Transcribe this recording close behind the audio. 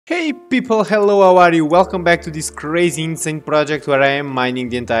Hey people, hello, how are you? Welcome back to this crazy insane project where I am mining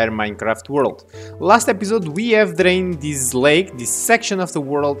the entire Minecraft world. Last episode we have drained this lake, this section of the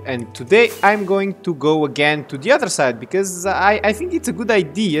world, and today I'm going to go again to the other side because I think it's a good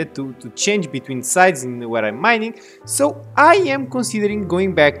idea to change between sides in where I'm mining, so I am considering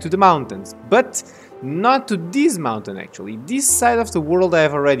going back to the mountains, but not to this mountain actually. This side of the world I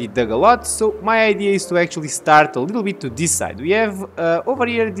have already dug a lot, so my idea is to actually start a little bit to this side. We have over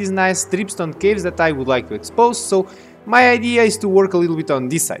here these nice dripstone caves that I would like to expose, so my idea is to work a little bit on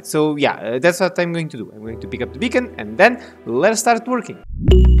this side. So yeah, that's what I'm going to do. I'm going to pick up the beacon and then let's start working.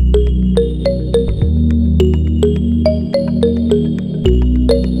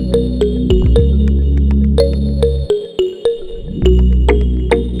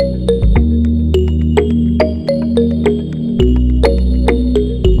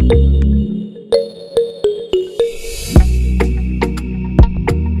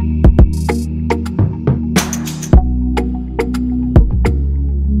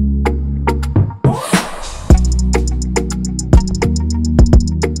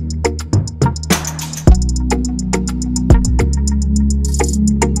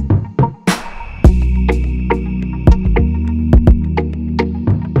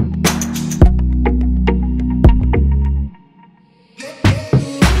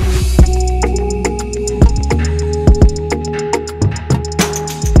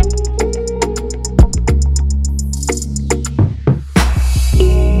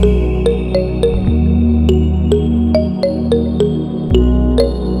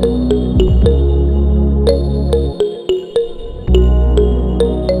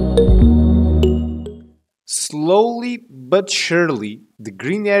 Slowly but surely, the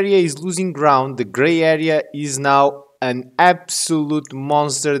green area is losing ground, the grey area is now an absolute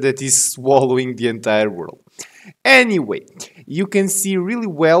monster that is swallowing the entire world. Anyway, you can see really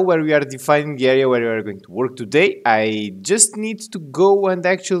well where we are defining the area where we are going to work today. I just need to go and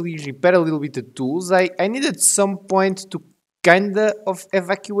actually repair a little bit the tools. I need at some point to kinda of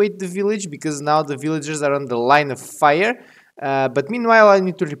evacuate the village because now the villagers are on the line of fire. But meanwhile, I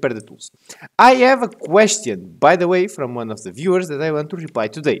need to repair the tools. I have a question, by the way, from one of the viewers that I want to reply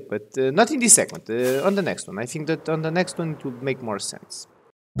today, but not in this segment, on the next one. I think that on the next one it would make more sense.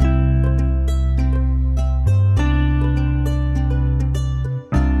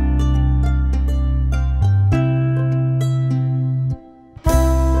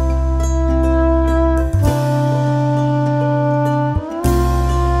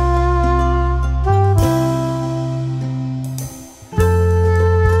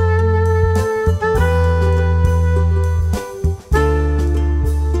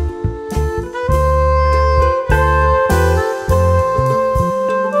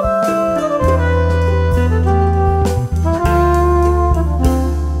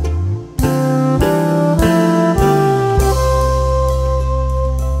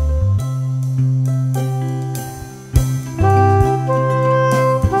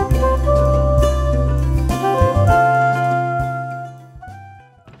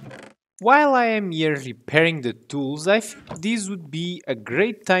 While I am here repairing the tools, I think this would be a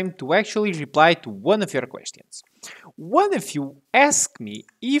great time to actually reply to one of your questions. One of you asked me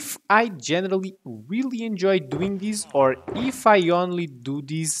if I generally really enjoy doing this or if I only do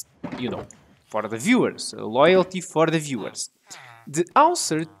this, for the viewers, loyalty for the viewers. The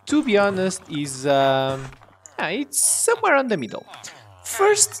answer, to be honest, is it's somewhere on the middle.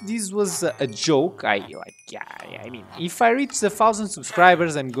 First, this was a joke. I mean, if I reach 1,000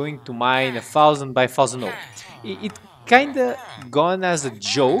 subscribers, I'm going to mine 1,000 by 1,000 ore. It kinda gone as a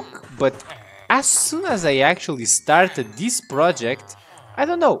joke, but as soon as I actually started this project, I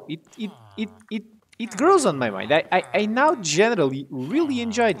don't know, it grows on my mind. I now generally really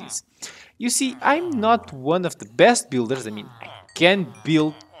enjoy this. You see, I'm not one of the best builders. I mean, I can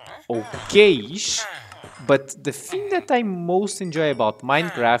build okay-ish. But the thing that I most enjoy about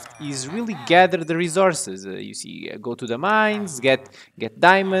Minecraft is really gather the resources. You see, go to the mines, get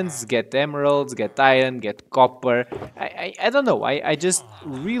diamonds, get emeralds, get iron, get copper. I don't know, I just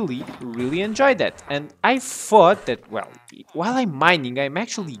really enjoy that. And I thought that, well, while I'm mining, I'm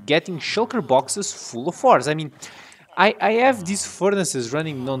actually getting shulker boxes full of ores. I mean, I have these furnaces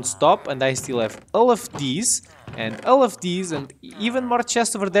running non-stop and I still have all of these and all of these and even more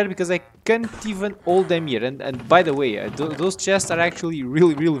chests over there because I can't even hold them here. And by the way, those chests are actually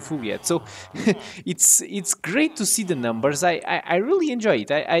really full yet. So it's great to see the numbers. I really enjoy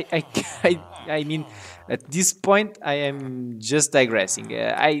it. I mean, at this point I am just digressing.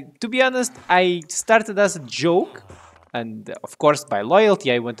 To be honest, I started as a joke. And of course, by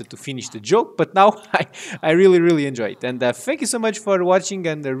loyalty, I wanted to finish the joke, but now I really enjoy it. And thank you so much for watching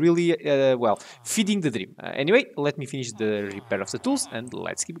and really, well, feeding the dream. Anyway, let me finish the repair of the tools and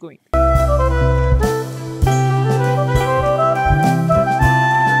let's keep going.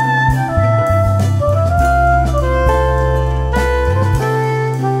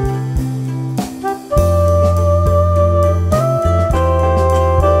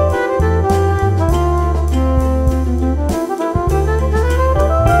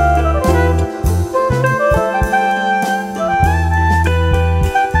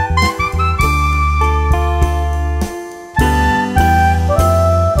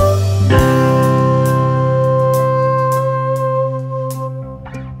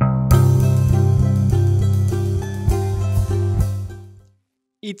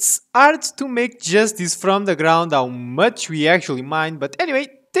 It's hard to make justice from the ground how much we actually mine, but anyway,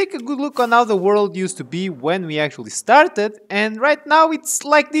 take a good look on how the world used to be when we actually started, and right now it's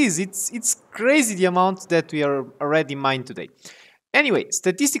like this. It's crazy the amount that we are already mined today. Anyway,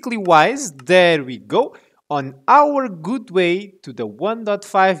 statistically wise, there we go. On our good way to the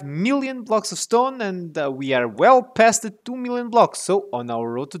 1.5 million blocks of stone, and we are well past the 2 million blocks, so on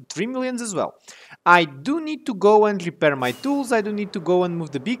our road to 3 millions as well. I do need to go and repair my tools, I do need to go and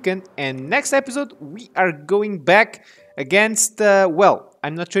move the beacon, and next episode we are going back against, well,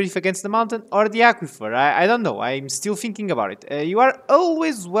 I'm not sure if against the mountain or the aquifer, I don't know, I'm still thinking about it. You are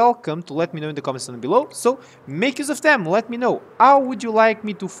always welcome to let me know in the comments down below, so make use of them, let me know how would you like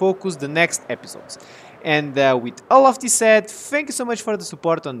me to focus the next episodes. And with all of this said, thank you so much for the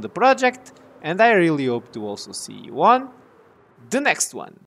support on the project, and I really hope to also see you on the next one.